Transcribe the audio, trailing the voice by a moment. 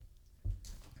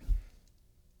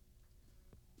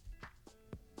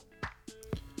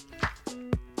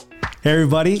Hey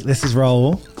everybody, this is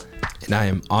Raul. And I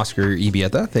am Oscar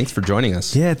Ibieta. Thanks for joining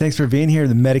us. Yeah, thanks for being here,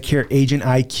 the Medicare Agent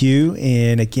IQ.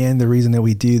 And again, the reason that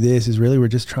we do this is really we're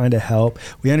just trying to help.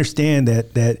 We understand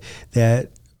that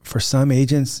for some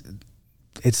agents,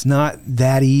 it's not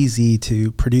that easy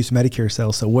to produce Medicare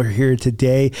sales. So we're here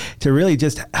today to really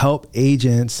just help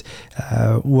agents,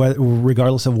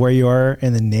 regardless of where you are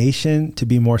in the nation, to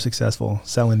be more successful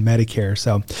selling Medicare.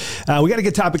 So we got a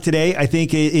good topic today. I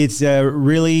think it's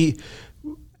really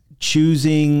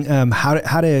choosing how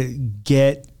to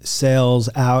get sales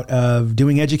out of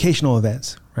doing educational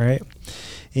events, right?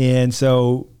 And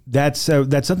so that's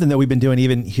something that we've been doing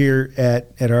even here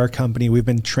at our company. We've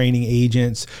been training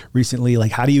agents recently,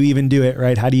 like how do you even do it,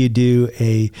 right? How do you do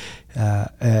a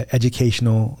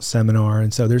educational seminar?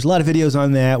 And so there's a lot of videos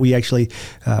on that. We actually,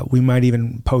 we might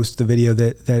even post the video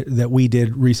that we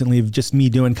did recently of just me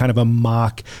doing kind of a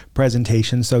mock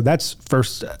presentation. So that's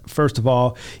first of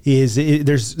all,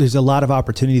 there's a lot of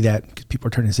opportunity that people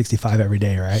are turning 65 every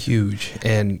day, right? Huge.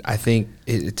 And I think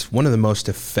it's one of the most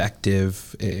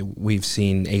effective. We've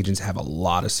seen agents have a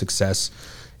lot of success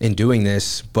in doing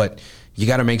this, but you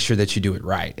got to make sure that you do it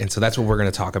right. And so that's what we're going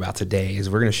to talk about today is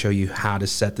we're going to show you how to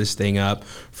set this thing up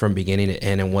from beginning to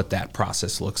end and what that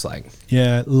process looks like.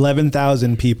 Yeah.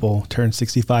 11,000 people turn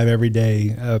 65 every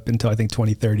day up until I think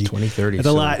 2030. 2030. That's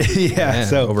a lot. Yeah.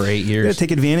 So over 8 years. You got to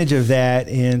take advantage of that.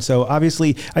 And so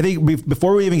obviously I think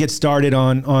before we even get started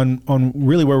on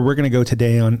really where we're going to go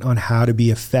today on how to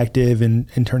be effective in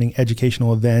turning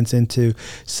educational events into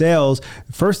sales,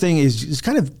 first thing is just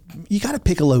kind of, you got to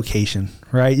pick a location,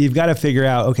 right? You've got to figure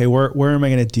out, okay, where am I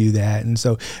going to do that? And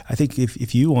so I think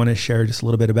if you want to share just a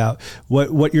little bit about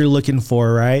what you're looking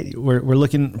for, right? We're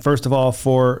looking, first of all,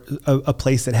 for a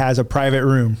place that has a private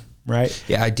room, right?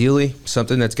 Yeah, ideally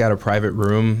something that's got a private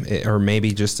room or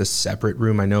maybe just a separate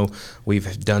room. I know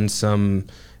we've done some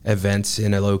events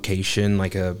in a location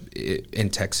like in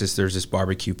Texas. There's this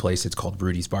barbecue place. It's called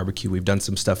Rudy's Barbecue. We've done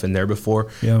some stuff in there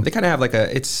before. Yeah. They kind of have like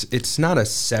it's not a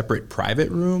separate private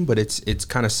room, but it's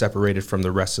kind of separated from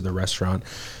the rest of the restaurant.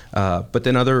 But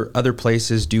then other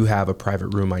places do have a private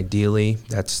room. Ideally,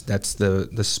 that's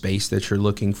the space that you're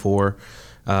looking for.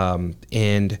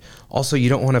 And also you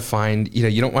don't want to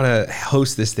you don't want to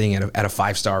host this thing at a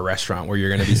 5-star restaurant where you're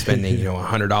going to be spending,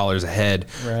 $100 a head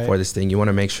for this thing. You want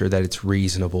to make sure that it's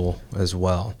reasonable as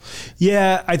well.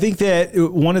 Yeah. I think that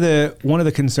one of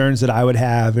the concerns that I would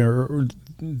have or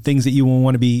things that you will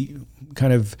want to be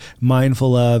kind of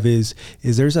mindful of is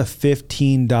there's a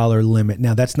 $15 limit.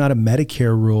 Now that's not a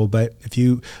Medicare rule, but if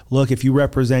you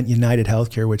represent United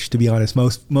Healthcare, which to be honest,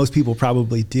 most people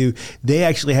probably do, they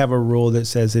actually have a rule that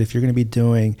says that if you're going to be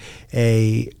doing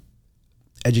a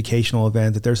educational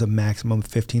event that there's a maximum of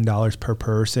 $15 per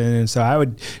person. And so I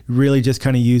would really just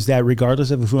kind of use that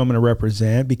regardless of who I'm going to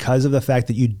represent. Because of the fact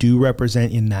that you do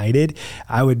represent United,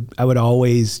 I would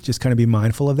always just kind of be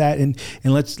mindful of that. And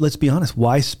let's be honest,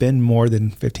 why spend more than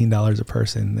 $15 a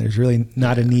person? There's really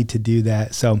not a need to do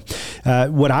that. So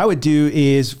what I would do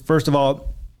is, first of all,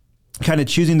 kind of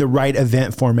choosing the right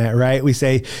event format, right? We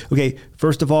say, okay,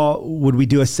 first of all, would we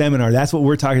do a seminar? That's what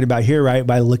we're talking about here, right?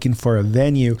 By looking for a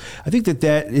venue. I think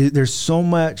there's so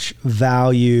much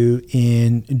value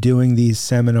in doing these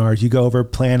seminars. You go over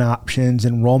plan options,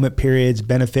 enrollment periods,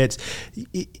 benefits.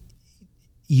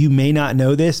 You may not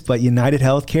know this, but United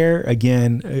Healthcare,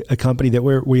 again, a company that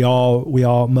we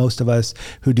all, most of us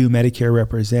who do Medicare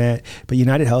represent, but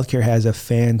United Healthcare has a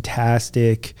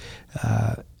fantastic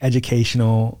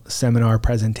educational seminar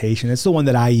presentation. It's the one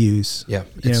that I use. Yeah,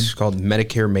 it's called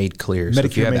Medicare Made Clear. So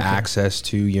if you have access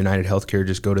to United Healthcare,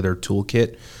 just go to their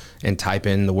toolkit and type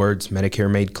in the words Medicare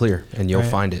Made Clear and you'll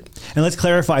find it. And let's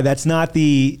clarify, that's not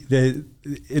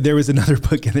there was another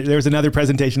book, there was another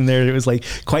presentation there that was like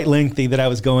quite lengthy that I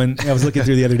was looking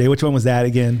through the other day. Which one was that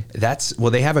again?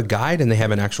 They have a guide and they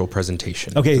have an actual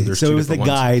presentation. Okay, so it was the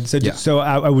guide. So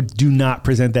I would do not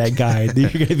present that guide. You're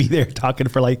going to be there talking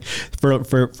for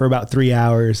about 3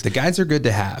 hours. The guides are good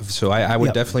to have. So I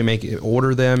would definitely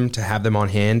order them to have them on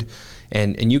hand.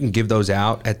 And you can give those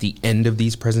out at the end of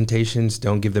these presentations.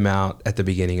 Don't give them out at the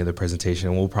beginning of the presentation.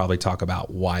 And we'll probably talk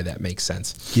about why that makes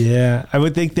sense. Yeah, I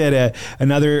would think that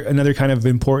another kind of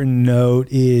important note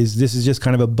is, this is just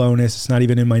kind of a bonus. It's not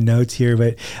even in my notes here,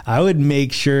 but I would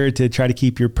make sure to try to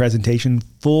keep your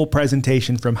full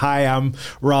presentation from hi, I'm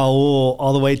Raul,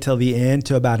 all the way till the end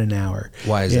to about an hour.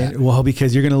 Why is that? Well,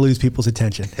 because you're going to lose people's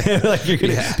attention.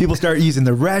 People start using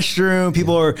the restroom.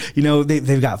 People are,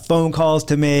 they've got phone calls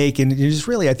to make, and you just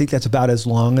really, I think that's about as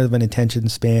long of an attention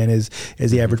span as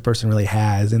the average person really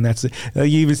has. And that's, you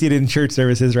even see it in church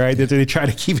services, right? That they try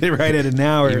to keep it right at an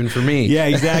hour. Even for me. Yeah,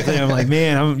 exactly. I'm like,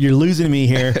 man, you're losing me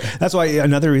here. That's why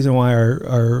another reason why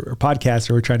our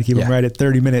podcaster, we're trying to keep them right at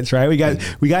 30 minutes, right? We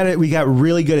got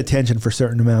really good attention for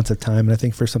certain amounts of time. And I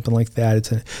think for something like that,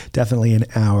 it's definitely an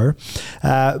hour.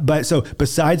 But so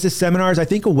besides the seminars, I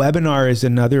think a webinar is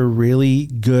another really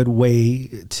good way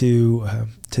to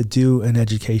do an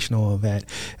educational event,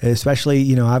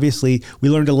 especially, obviously we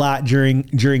learned a lot during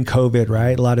COVID,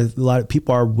 right? A lot of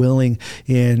people are willing.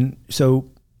 And so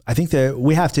I think that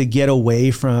we have to get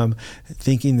away from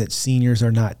thinking that seniors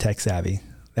are not tech savvy.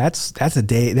 That's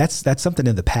something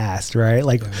in the past, right?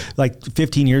 Like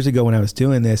 15 years ago when I was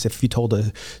doing this, if you told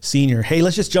a senior, hey,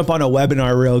 let's just jump on a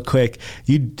webinar real quick,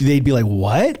 they'd be like,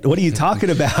 what are you talking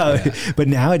about? Yeah. But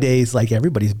nowadays, like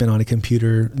everybody's been on a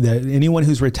computer. That anyone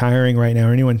who's retiring right now,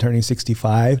 or anyone turning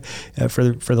 65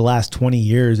 for the last 20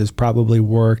 years has probably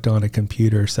worked on a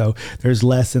computer. So there's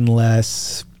less and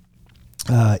less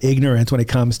ignorance when it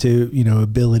comes to,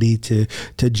 ability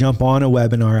to jump on a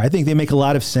webinar. I think they make a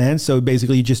lot of sense. So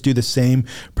basically you just do the same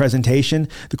presentation.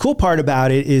 The cool part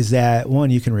about it is that one,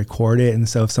 you can record it. And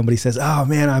so if somebody says, oh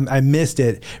man, I missed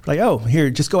it, like, oh, here,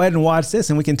 just go ahead and watch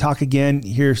this and we can talk again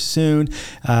here soon.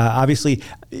 Obviously,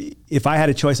 if I had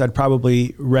a choice, I'd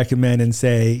probably recommend and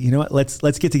say, you know what,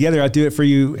 let's get together. I'll do it for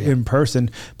you in person.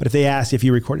 But if they ask if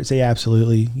you record it, say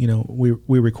absolutely.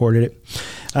 We recorded it.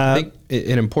 I think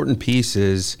an important piece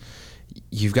is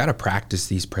you've got to practice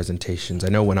these presentations. I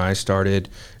know when I started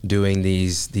doing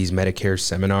these Medicare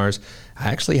seminars, I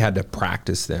actually had to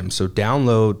practice them. So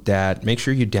make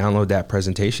sure you download that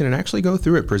presentation and actually go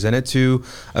through it. Present it to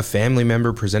a family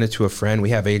member, present it to a friend. We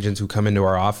have agents who come into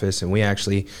our office and we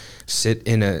actually sit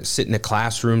in a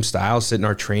classroom style, sit in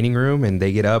our training room, and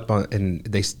they get up and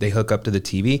they hook up to the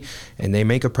TV and they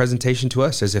make a presentation to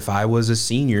us as if I was a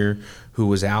senior who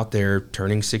was out there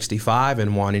turning 65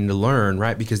 and wanting to learn,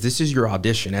 right? Because this is your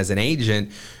audition. As an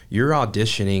agent, you're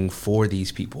auditioning for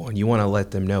these people and you want to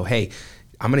let them know, hey,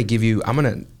 I'm going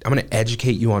to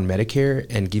educate you on Medicare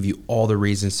and give you all the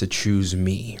reasons to choose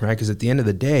me, right? Because at the end of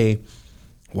the day,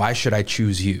 why should I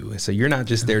choose you? So you're not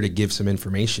just there to give some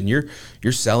information. You're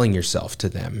selling yourself to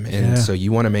them. And so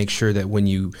you want to make sure that when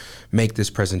you make this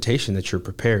presentation that you're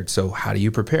prepared. So how do you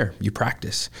prepare? You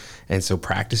practice. And so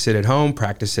practice it at home,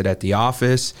 practice it at the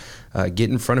office, get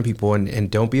in front of people and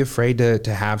don't be afraid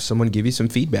to have someone give you some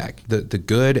feedback, the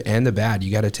good and the bad.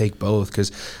 You got to take both.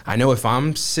 Because I know if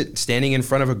I'm standing in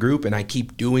front of a group and I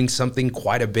keep doing something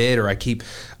quite a bit or I keep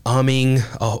umming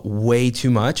way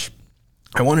too much,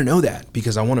 I want to know that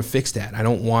because I want to fix that. I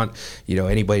don't want,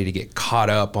 anybody to get caught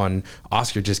up on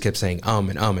Oscar just kept saying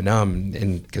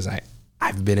and because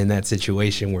I've been in that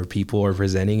situation where people are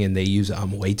presenting and they use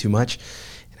way too much.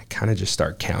 And I kind of just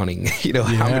start counting,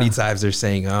 how many times they're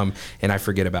saying and I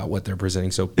forget about what they're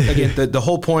presenting. So again, the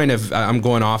whole point of I'm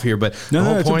going off here, but the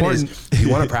whole point is you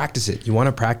want to practice it. You want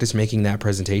to practice making that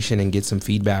presentation and get some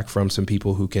feedback from some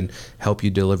people who can help you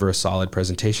deliver a solid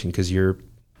presentation because you're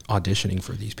auditioning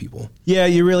for these people. Yeah,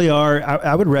 you really are.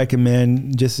 I would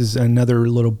recommend, just as another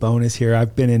little bonus here,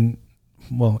 I've been in,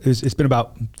 it's been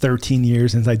about 13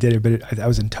 years since I did it, but I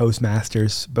was in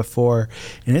Toastmasters before,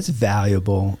 and it's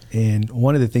valuable. And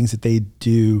one of the things that they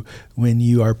do when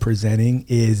you are presenting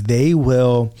is they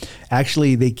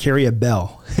carry a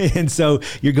bell. And so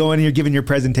you're giving your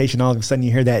presentation, all of a sudden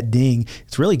you hear that ding.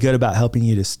 It's really good about helping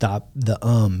you to stop the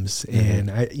ums. Mm-hmm.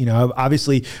 And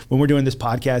obviously when we're doing this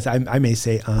podcast, I may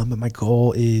say but my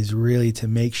goal is really to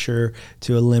make sure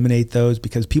to eliminate those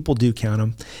because people do count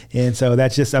them. And so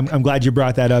that's just, I'm glad you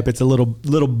brought that up. It's a little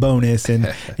bonus and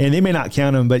they may not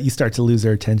count them, but you start to lose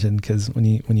their attention because when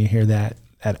you hear that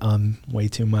way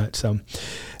too much. So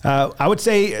I would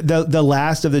say the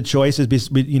last of the choices,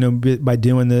 by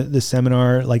doing the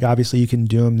seminar, like obviously you can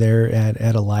do them there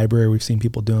at a library. We've seen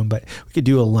people do them, but we could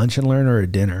do a lunch and learn or a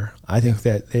dinner. I think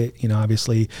that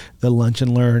obviously the lunch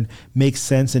and learn makes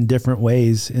sense in different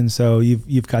ways. And so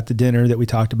you've got the dinner that we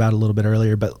talked about a little bit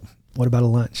earlier, but what about a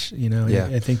lunch?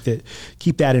 I think that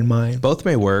keep that in mind. Both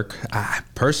may work.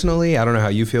 Personally, I don't know how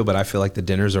you feel, but I feel like the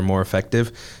dinners are more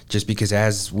effective just because,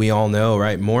 as we all know,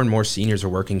 right, more and more seniors are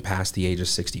working past the age of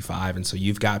 65. And so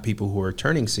you've got people who are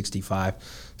turning 65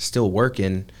 still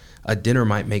working. A dinner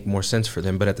might make more sense for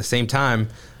them. But at the same time,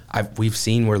 we've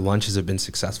seen where lunches have been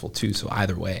successful too. So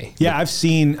either way. Yeah, I've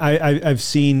seen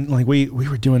like we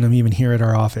were doing them even here at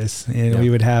our office, and we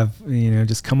would have,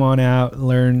 just come on out,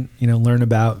 learn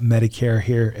about Medicare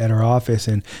here at our office,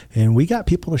 and we got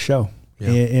people to show. Yeah.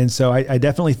 And so I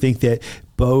definitely think that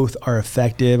both are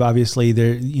effective. Obviously,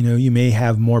 there, you may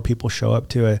have more people show up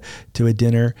to a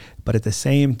dinner, but at the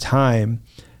same time,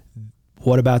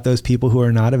 what about those people who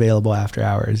are not available after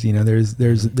hours?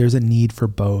 There's a need for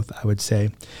both, I would say.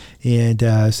 And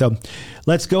so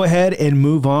let's go ahead and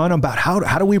move on about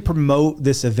how do we promote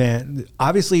this event?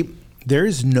 Obviously,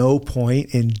 there's no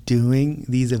point in doing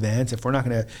these events if we're not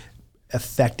going to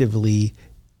effectively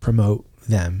promote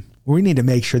them. We need to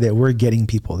make sure that we're getting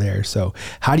people there. So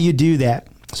how do you do that?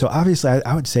 So obviously,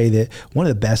 I would say that one of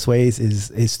the best ways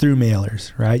is through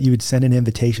mailers, right? You would send an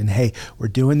invitation. Hey, we're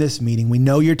doing this meeting. We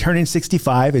know you're turning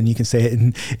 65, and you can say it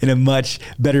in a much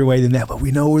better way than that, but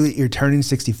we know that you're turning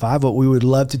 65. What we would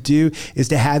love to do is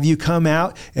to have you come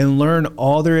out and learn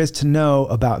all there is to know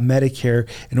about Medicare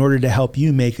in order to help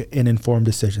you make an informed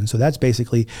decision. So that's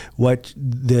basically what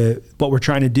we're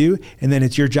trying to do. And then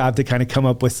it's your job to kind of come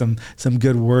up with some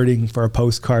good wording for a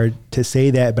postcard to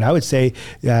say that. But I would say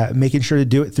making sure to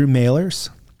do it through mailers.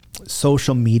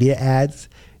 Social media ads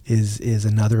is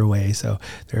another way. So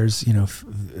there's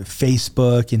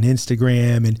Facebook and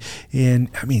Instagram and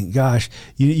I mean, gosh,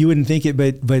 you wouldn't think it,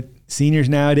 but seniors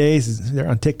nowadays, they're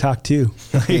on TikTok too.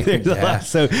 There's a lot.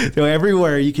 So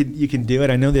everywhere you can do it.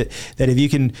 I know that if you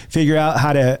can figure out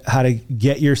how to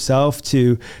get yourself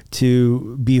to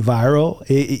be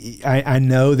viral, I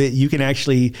know that you can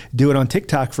actually do it on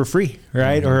TikTok for free,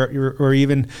 right? Mm-hmm. Or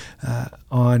even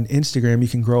on Instagram, you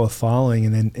can grow a following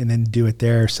and then do it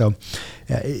there. So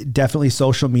definitely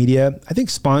social media. I think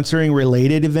sponsoring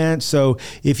related events. So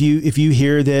if you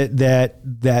hear that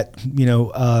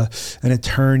an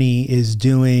attorney is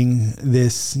doing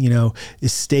this,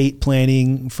 estate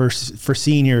planning for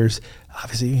seniors,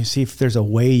 obviously you can see if there's a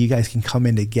way you guys can come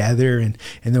in together and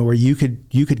then where you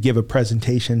could give a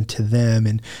presentation to them.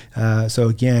 And so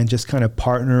again, just kind of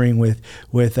partnering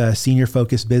with senior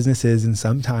focused businesses, and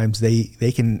sometimes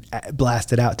they can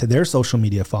blast it out to their social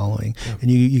media following, and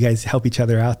you guys help each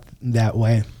other out that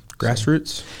way. Grassroots.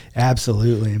 So,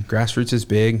 absolutely. Grassroots is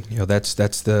big.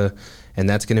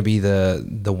 That's going to be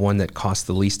the one that costs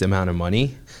the least amount of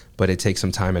money, but it takes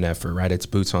some time and effort, right? It's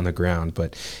boots on the ground.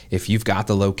 But if you've got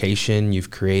the location, you've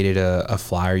created a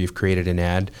flyer, you've created an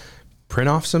ad, print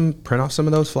off some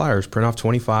of those flyers, print off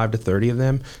 25 to 30 of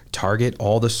them, target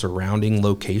all the surrounding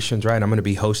locations, right? I'm going to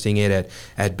be hosting it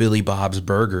at Billy Bob's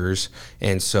Burgers.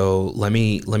 And so let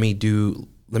me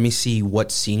see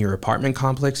what senior apartment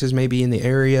complexes may be in the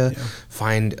area,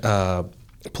 find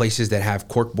places that have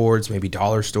cork boards, maybe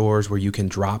dollar stores where you can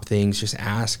drop things. Just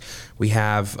ask. We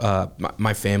have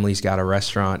my family's got a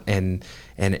restaurant, and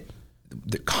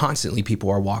constantly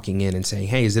people are walking in and saying,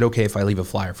 hey, is it okay if I leave a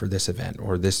flyer for this event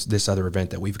or this other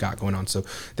event that we've got going on? So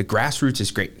the grassroots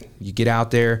is great. You get out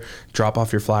there, drop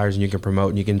off your flyers, and you can promote,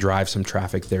 and you can drive some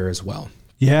traffic there as well.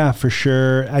 Yeah, for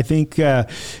sure. I think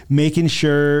making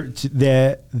sure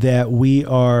that we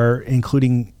are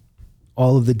including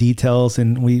all of the details,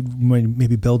 and we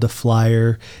maybe build a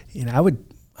flyer. I would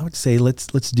say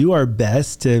let's do our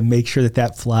best to make sure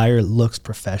that flyer looks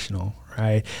professional,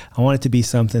 right? I want it to be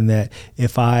something that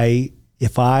if I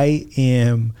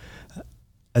am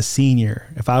a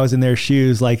senior, if I was in their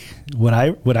shoes, like would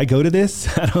I go to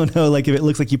this? I don't know. Like if it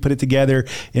looks like you put it together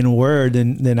in Word,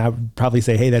 then I would probably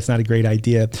say, hey, that's not a great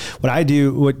idea. What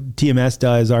TMS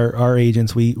does, our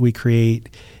agents, we create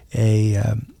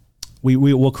we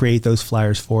will create those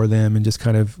flyers for them and just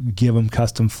kind of give them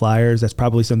custom flyers. That's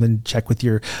probably something to check with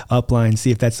your upline,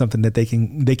 see if that's something that they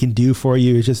can do for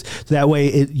you. It's just so that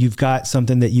way you've got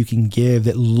something that you can give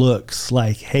that looks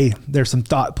like, hey, there's some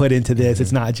thought put into this. Mm-hmm.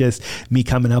 It's not just me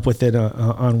coming up with it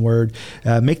on Word.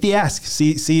 Make the ask.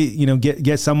 See,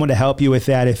 get someone to help you with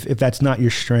that if that's not your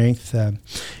strength. And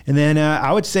then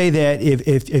I would say that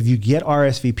if you get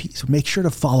RSVPs, make sure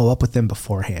to follow up with them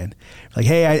beforehand. Like,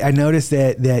 hey, I noticed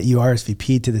that you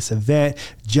RSVP'd to this event.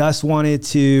 Just wanted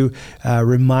to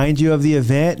remind you of the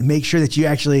event. Make sure that you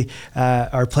actually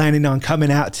are planning on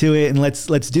coming out to it, and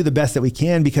let's do the best that we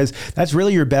can, because that's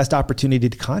really your best opportunity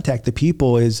to contact the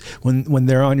people is when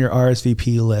they're on your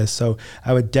RSVP list. So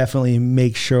I would definitely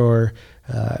make sure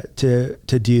to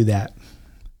do that.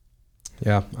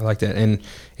 Yeah, I like that.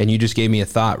 And you just gave me a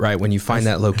thought, right? When you find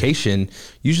that location,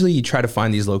 usually you try to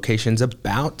find these locations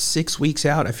about 6 weeks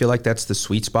out. I feel like that's the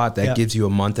sweet spot. That gives you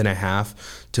a month and a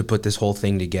half to put this whole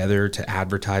thing together, to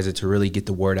advertise it, to really get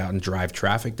the word out and drive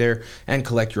traffic there and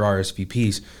collect your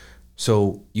RSVPs.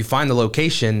 So you find the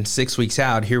location 6 weeks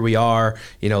out. Here we are,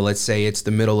 let's say it's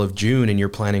the middle of June and you're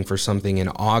planning for something in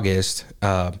August.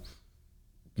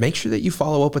 make sure that you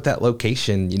follow up with that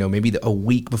location, maybe a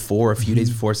week before, a few days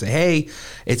before, say, hey,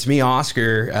 it's me,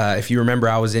 Oscar. If you remember,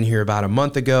 I was in here about a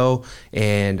month ago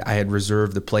and I had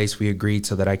reserved the place. We agreed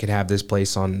so that I could have this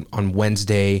place on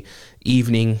Wednesday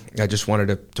evening. I just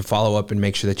wanted to follow up and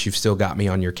make sure that you've still got me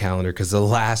on your calendar, because the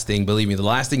last thing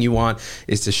you want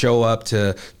is to show up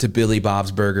to Billy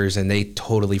Bob's Burgers and they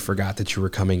totally forgot that you were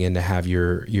coming in to have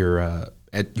your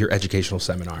educational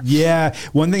seminar. Yeah.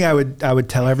 One thing I would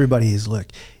tell everybody is, look,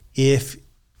 if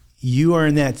you are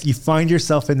you find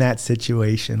yourself in that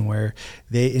situation where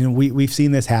we've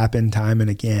seen this happen time and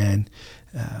again.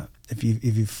 If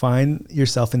you find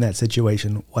yourself in that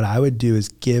situation, what I would do is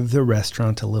give the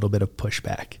restaurant a little bit of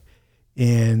pushback.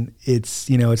 And it's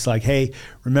like, hey,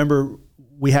 remember,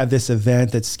 we have this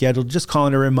event that's scheduled, just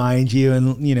calling to remind you,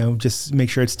 and, just make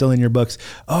sure it's still in your books.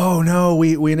 Oh no,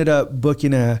 we ended up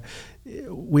booking a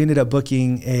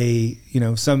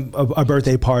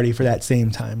birthday party for that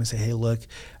same time, and say, hey, look,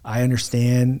 I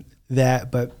understand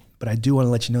that, but I do want to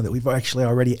let you know that we've actually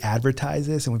already advertised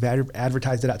this, and we've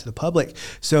advertised it out to the public.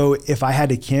 So if I had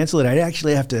to cancel it, I'd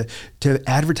actually have to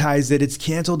advertise that it's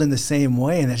canceled in the same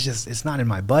way. And it's not in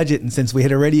my budget. And since we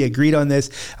had already agreed on this,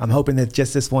 I'm hoping that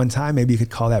just this one time, maybe you could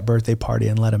call that birthday party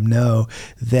and let them know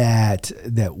that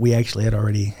we actually had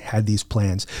already had these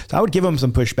plans. So I would give them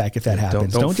some pushback if that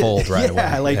happens. Don't fold right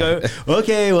away.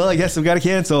 Okay, well, I guess I've got to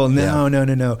cancel.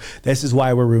 No. This is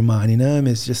why we're reminding them.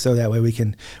 It's just so that way we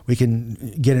can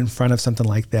get in front of something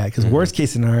like that, because worst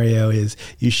case scenario is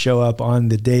you show up on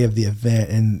the day of the event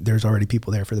and there's already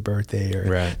people there for the birthday,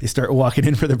 or they start walking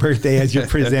in for the birthday as you're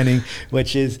presenting,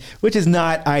 which is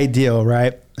not ideal,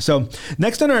 right? So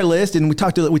next on our list, and we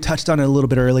touched on it a little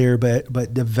bit earlier,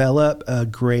 but develop a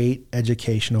great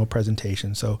educational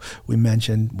presentation. So we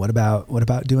mentioned, what about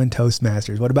doing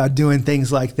Toastmasters? What about doing things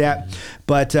like that?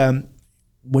 But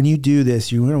when you do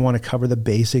this, you're going to want to cover the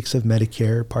basics of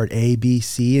Medicare, Part A, B,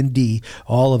 C, and D,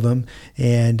 all of them,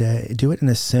 and do it in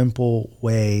a simple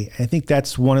way. I think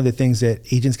that's one of the things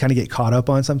that agents kind of get caught up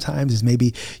on sometimes, is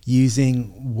maybe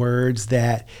using words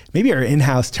that maybe are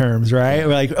in-house terms, right?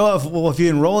 We're like, if you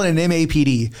enroll in an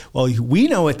MAPD, well, we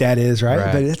know what that is,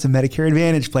 right? But it's a Medicare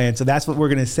Advantage plan. So that's what we're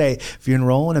going to say. If you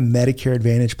enroll in a Medicare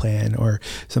Advantage plan, or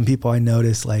some people I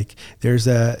notice, like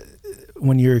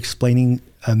when you're explaining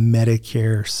a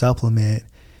Medicare supplement,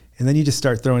 and then you just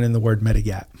start throwing in the word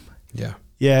Medigap. Yeah.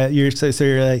 You're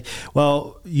like,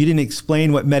 well, you didn't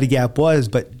explain what Medigap was,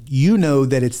 but you know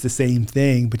that it's the same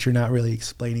thing, but you're not really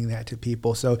explaining that to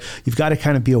people. So you've got to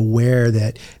kind of be aware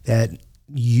that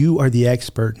you are the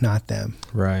expert, not them.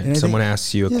 Right. And someone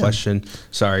asks you a question.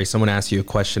 Someone asks you a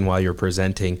question while you're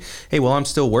presenting. Hey, well, I'm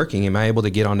still working. Am I able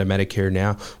to get onto Medicare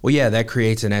now? Well, yeah, that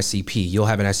creates an SEP. You'll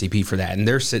have an SEP for that. And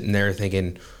they're sitting there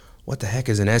thinking, what the heck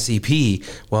is an SEP?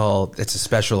 Well, it's a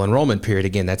special enrollment period.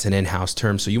 Again, that's an in-house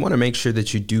term. So you want to make sure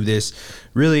that you do this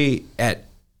really at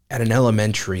an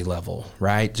elementary level,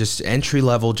 right? Just entry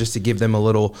level, just to give them a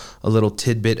little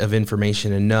tidbit of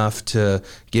information, enough to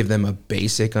give them a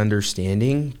basic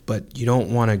understanding. But you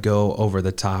don't want to go over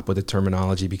the top with the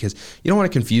terminology, because you don't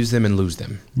want to confuse them and lose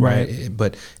them, right?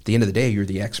 But at the end of the day, you're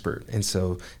the expert. And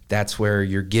so that's where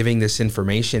you're giving this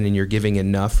information, and you're giving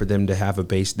enough for them to have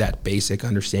that basic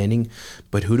understanding.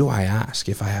 But who do I ask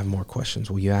if I have more questions?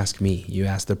 Well, you ask me, you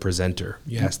ask the presenter,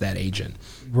 you ask that agent.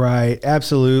 Right.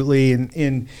 Absolutely.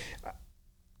 And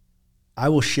I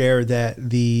will share that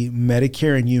the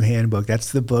Medicare and You handbook,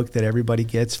 that's the book that everybody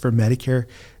gets for Medicare,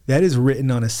 that is written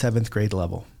on a 7th grade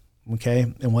level.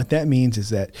 Okay. And what that means is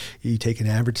that you take an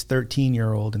average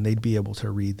 13-year-old and they'd be able to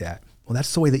read that. Well,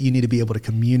 that's the way that you need to be able to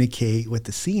communicate with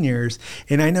the seniors.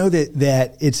 And I know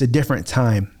that it's a different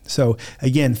time. So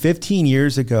again, 15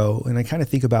 years ago, and I kind of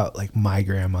think about like my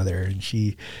grandmother, and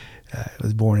she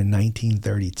was born in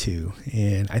 1932.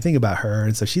 And I think about her.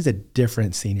 And so she's a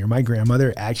different senior. My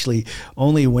grandmother actually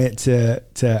only went to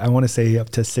I want to say up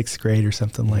to 6th grade or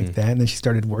something like that. And then she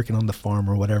started working on the farm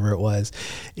or whatever it was.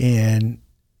 And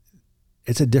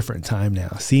it's a different time now.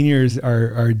 Seniors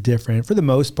are different for the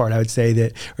most part. I would say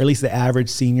that, or at least the average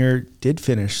senior did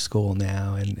finish school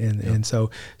now. And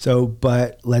so,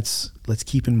 but let's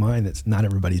keep in mind that not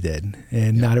everybody did,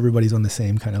 and not everybody's on the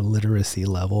same kind of literacy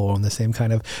level, or on the same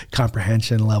kind of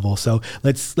comprehension level. So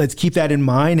let's keep that in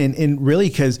mind. And really,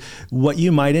 because what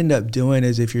you might end up doing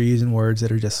is, if you're using words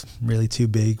that are just really too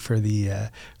big for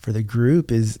the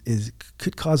group, is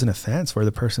could cause an offense where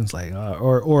the person's like,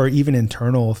 or even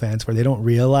internal offense where they don't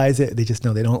realize it. They just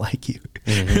know they don't like you.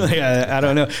 Like, I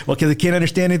don't know. Well, because I can't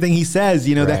understand anything he says,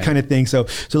 that kind of thing. So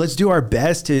let's do our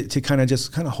best to kind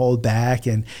of hold back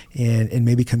and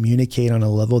maybe communicate on a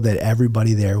level that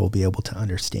everybody there will be able to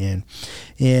understand.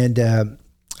 And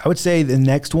I would say the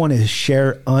next one is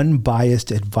share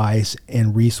unbiased advice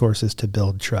and resources to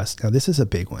build trust. Now, this is a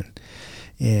big one.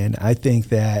 And I think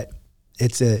that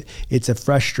it's a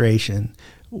frustration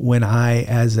when I,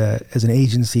 as an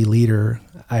agency leader,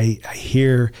 I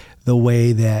hear the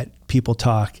way that people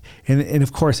talk. And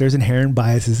of course, there's inherent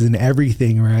biases in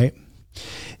everything, right?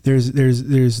 There's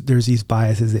these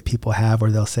biases that people have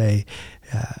where they'll say,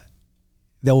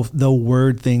 they'll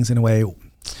word things in a way,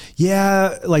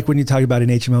 yeah, like when you talk about an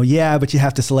HMO, yeah, but you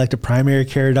have to select a primary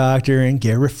care doctor and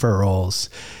get referrals.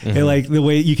 And like the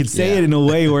way you could say it in a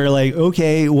way where like,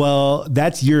 okay, well,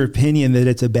 that's your opinion that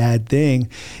it's a bad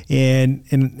thing.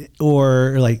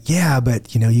 Or like, yeah,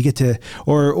 but you get to,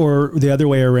 or the other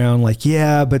way around, like,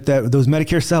 yeah, but those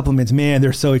Medicare supplements, man,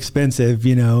 they're so expensive,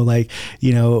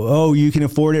 oh, you can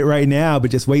afford it right now,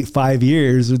 but just wait 5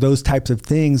 years, or those types of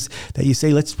things that you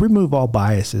say, let's remove all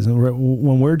biases. And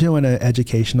when we're doing an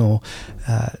educational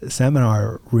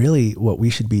seminar, really what we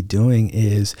should be doing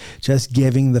is just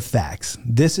giving the facts.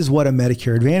 This is what a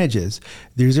Medicare Advantage is.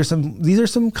 These are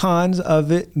some cons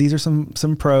of it. These are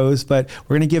some pros, but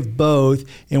we're going to give both,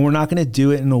 and we're not going to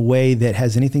do it in a way that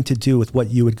has anything to do with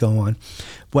what you would go on.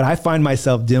 What I find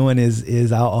myself doing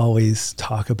is I'll always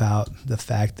talk about the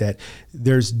fact that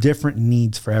there's different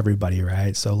needs for everybody,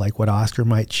 right? So like what Oscar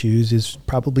might choose is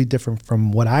probably different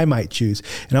from what I might choose.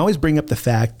 And I always bring up the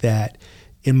fact that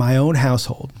in my own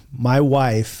household, my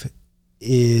wife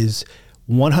is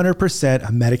 100%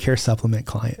 a Medicare supplement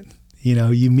client.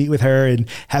 You meet with her, and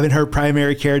having her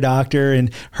primary care doctor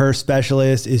and her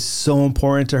specialist is so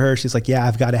important to her. She's like, yeah,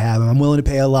 I've got to have him. I'm willing to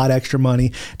pay a lot extra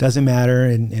money. Doesn't matter.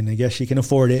 And I guess she can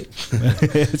afford it.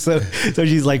 so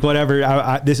she's like,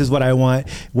 whatever, this is what I want.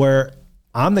 Where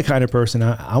I'm the kind of person,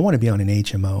 I want to be on an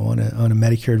HMO, on a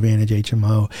Medicare Advantage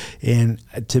HMO. And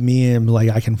to me, I'm like,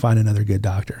 I can find another good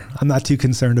doctor. I'm not too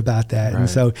concerned about that. Right. And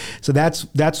so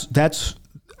that's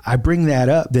I bring that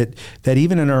up, that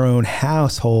even in our own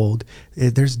household,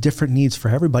 there's different needs for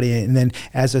everybody. And then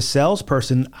as a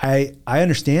salesperson, I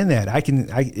understand that.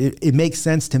 It makes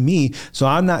sense to me. So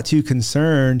I'm not too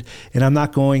concerned, and I'm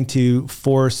not going to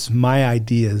force my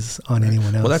ideas on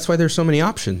anyone else. Well, that's why there's so many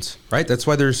options, right? That's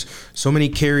why there's so many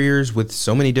carriers with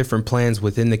so many different plans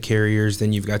within the carriers.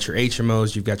 Then you've got your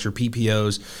HMOs, you've got your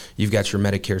PPOs, you've got your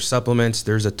Medicare supplements.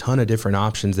 There's a ton of different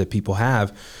options that people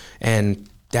have. And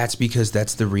that's because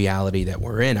that's the reality that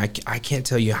we're in. I can't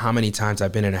tell you how many times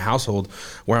I've been in a household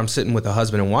where I'm sitting with a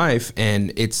husband and wife,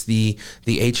 and it's the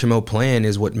HMO plan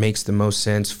is what makes the most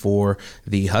sense for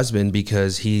the husband,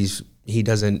 because he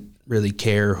doesn't really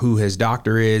care who his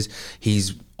doctor is.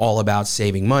 He's all about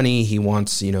saving money. He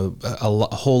wants, a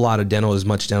whole lot of dental, as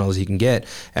much dental as he can get,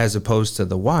 as opposed to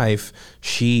the wife.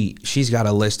 She's got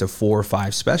a list of 4 or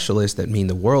 5 specialists that mean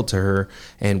the world to her.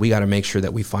 And we got to make sure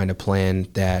that we find a plan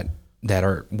that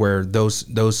are where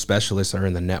those specialists are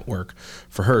in the network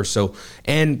for her. So,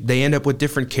 and they end up with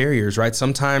different carriers, right?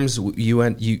 Sometimes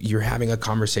you're having a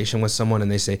conversation with someone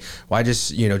and they say, well,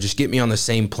 just get me on the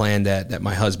same plan that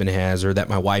my husband has or that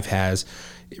my wife has,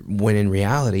 when in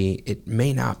reality, it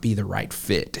may not be the right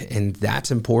fit. And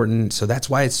that's important. So that's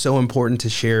why it's so important to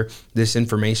share this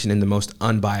information in the most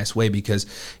unbiased way, because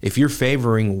if you're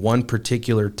favoring one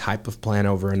particular type of plan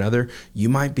over another, you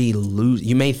may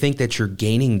think that you're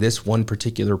gaining this one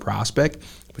particular prospect,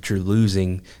 but you're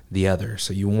losing the other.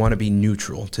 So you want to be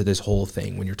neutral to this whole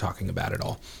thing when you're talking about it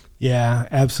all. Yeah,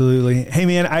 absolutely. Hey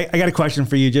man, I got a question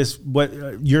for you. Just what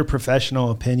your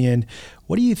professional opinion,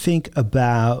 what do you think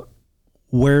about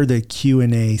where the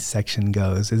Q&A section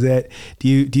goes? Is that, do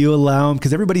you allow them,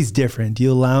 because everybody's different, do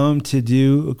you allow them to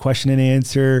do a question and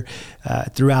answer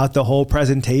throughout the whole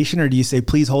presentation, or do you say,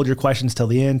 please hold your questions till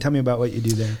the end? Tell me about what you do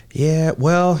there. Yeah,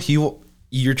 well,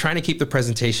 you're trying to keep the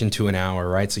presentation to an hour,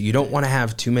 right? So you don't want to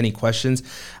have too many questions.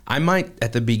 I might,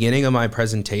 at the beginning of my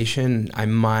presentation, I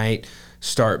might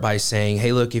start by saying,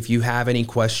 hey, look, if you have any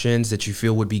questions that you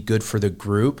feel would be good for the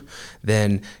group,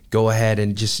 then go ahead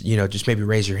and just maybe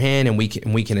raise your hand and we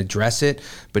can address it.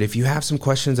 But if you have some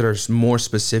questions that are more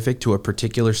specific to a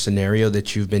particular scenario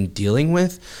that you've been dealing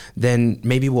with, then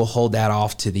maybe we'll hold that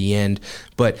off to the end.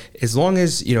 But as long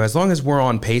as we're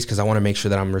on pace, because I want to make sure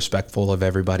that I'm respectful of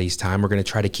everybody's time, we're going to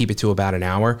try to keep it to about an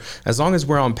hour. As long as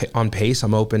we're on pace,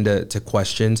 I'm open to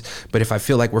questions. But if I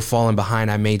feel like we're falling behind,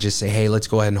 I may just say, hey, let's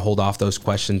go ahead and hold off those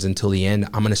questions until the end.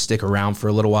 I'm going to stick around for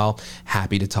a little while.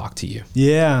 Happy to talk to you.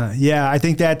 Yeah. I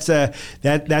think that's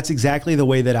exactly the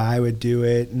way that I would do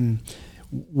it. And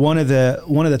one of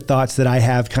the thoughts that I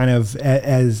have kind of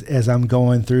as I'm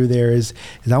going through there is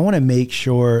I want to make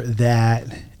sure that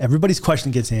everybody's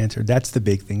question gets answered. That's the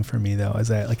big thing for me though,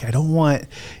 is I don't want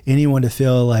anyone to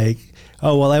feel like,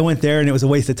 oh, well, I went there and it was a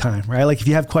waste of time, right? Like if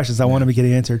you have questions, I want them to get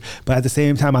answered, but at the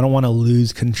same time, I don't want to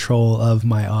lose control of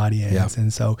my audience. Yeah.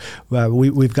 And so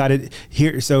we've got it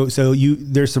here. So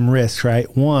there's some risks,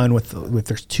 right? One, with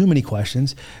there's too many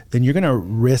questions, then you're going to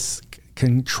risk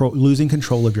losing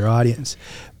control of your audience.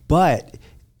 But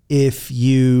if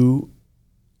you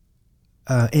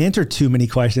answer too many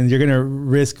questions, you're going to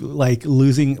risk like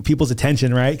losing people's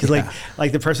attention, right? Because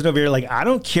like the person over here, like, I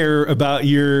don't care about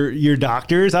your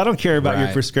doctors. I don't care about your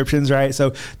prescriptions, right? So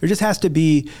there just has to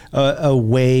be a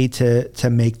way to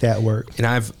make that work. And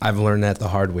I've learned that the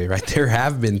hard way, right? There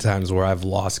have been times where I've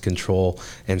lost control.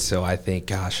 And so I think,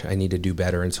 gosh, I need to do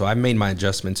better. And so I've made my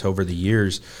adjustments over the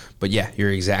years. But yeah, you're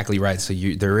exactly right. So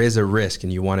there is a risk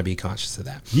and you want to be conscious of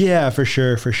that. Yeah, for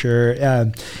sure.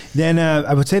 Then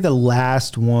I would say the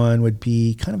last one would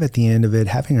be kind of at the end of it,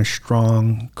 having a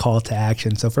strong call to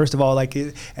action. So first of all, like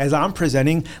as I'm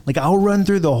presenting, like I'll run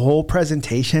through the whole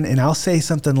presentation and I'll say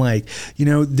something like,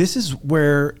 this is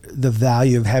where the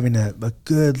value of having a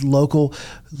good local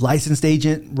licensed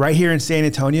agent right here in San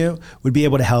Antonio would be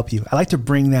able to help you. I like to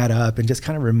bring that up and just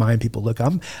kind of remind people, look,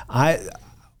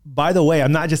 by the way,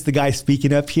 I'm not just the guy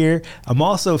speaking up here. I'm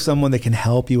also someone that can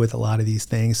help you with a lot of these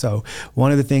things. So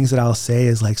one of the things that I'll say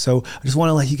is like, so I just want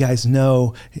to let you guys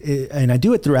know, and I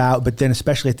do it throughout, but then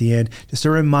especially at the end, just a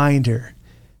reminder,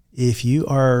 if you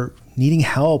are needing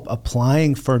help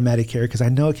applying for Medicare, because I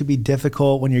know it can be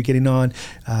difficult when you're getting on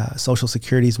Social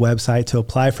Security's website to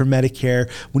apply for Medicare,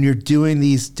 when you're doing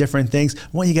these different things, I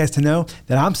want you guys to know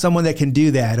that I'm someone that can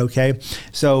do that, okay?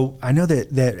 So I know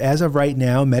that as of right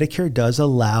now, Medicare does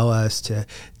allow us to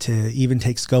even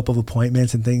take scopes of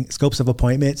appointments,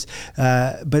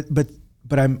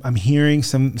 but I'm hearing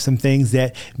some things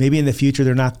that maybe in the future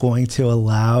they're not going to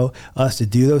allow us to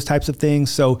do those types of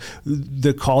things. So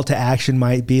the call to action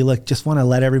might be, look, just want to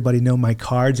let everybody know my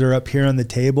cards are up here on the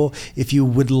table. If you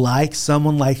would like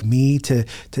someone like me to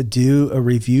do a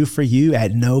review for you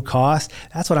at no cost,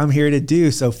 that's what I'm here to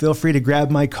do. So feel free to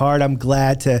grab my card. I'm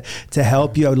glad to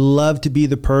help you. I would love to be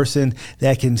the person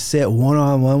that can sit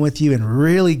one-on-one with you and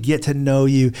really get to know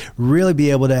you, really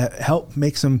be able to help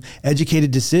make some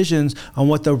educated decisions on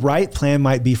what the right plan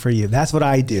might be for you. That's what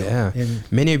I do. Yeah. And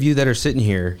many of you that are sitting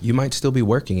here, you might still be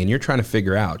working and you're trying to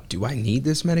figure out, do I need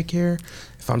this Medicare?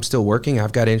 If I'm still working,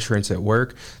 I've got insurance at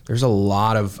work. There's a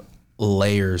lot of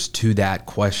layers to that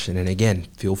question. And again,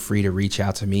 feel free to reach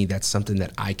out to me. That's something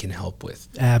that I can help with.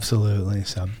 Absolutely.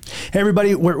 So, hey,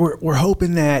 everybody, we're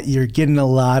hoping that you're getting a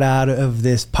lot out of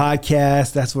this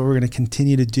podcast. That's what we're going to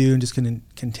continue to do, and just going to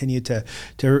continue to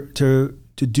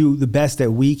do the best that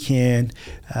we can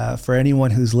for anyone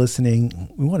who's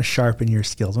listening. We want to sharpen your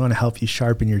skills. We want to help you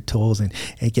sharpen your tools and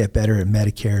get better at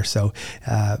Medicare. So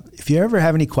if you ever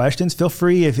have any questions, feel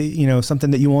free, if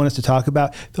something that you want us to talk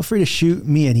about, feel free to shoot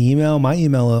me an email. My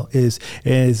email is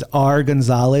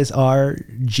rgonzalez,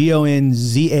 RGONZALEZ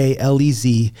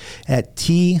at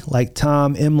T like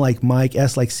Tom, M like Mike,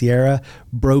 S like Sierra,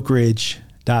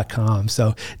 brokerage.com.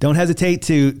 So don't hesitate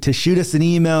to shoot us an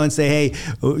email and say, hey,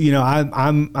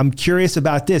 I'm curious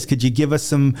about this. Could you give us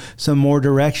some more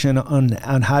direction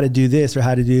on how to do this or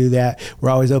how to do that? We're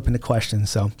always open to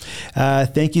questions. So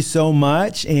thank you so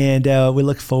much. And we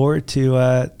look forward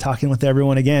to talking with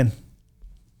everyone again.